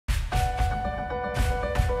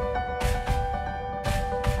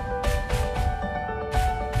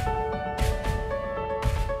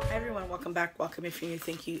welcome back, welcome if you're new,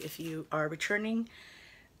 thank you if you are returning.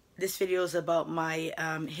 This video is about my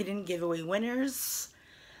hidden giveaway winners.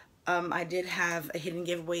 I did have a hidden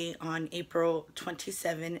giveaway on April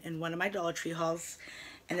 27 in one of my Dollar Tree hauls,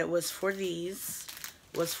 and it was for these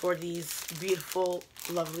beautiful,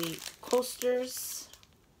 lovely coasters,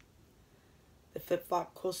 the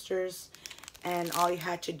flip-flop coasters. And all you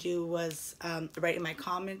had to do was write in my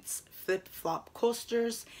comments flip-flop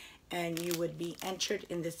coasters, and you would be entered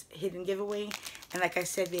in this hidden giveaway. And like I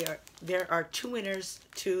said, there are two winners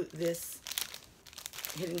to this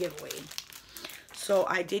hidden giveaway. So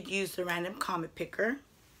I did use the random comment picker,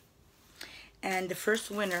 and the first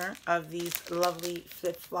winner of these lovely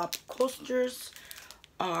flip-flop coasters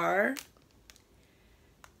are,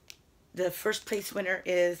 the first place winner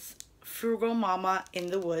is Frugal Mama in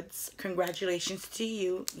the Woods. Congratulations to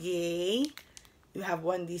you. Yay. You have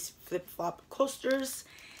won these flip-flop coasters.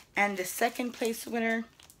 And the second place winner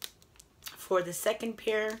for the second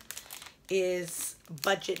pair is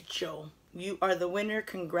Budget Joe. You are the winner.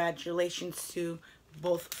 Congratulations to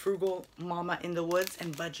both Frugal Mama in the Woods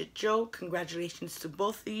and Budget Joe. Congratulations to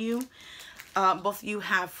both of you. Both of you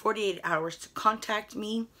have 48 hours to contact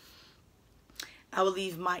me. I will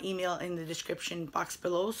leave my email in the description box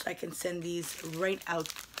below so I can send these right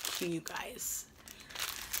out to you guys.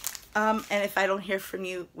 And if I don't hear from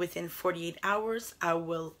you within 48 hours, I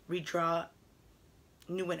will redraw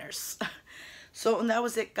new winners. So, and that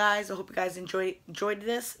was it, guys. I hope you guys enjoyed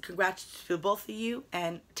this. Congrats to both of you,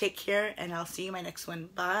 and take care, and I'll see you in my next one.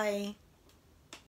 Bye.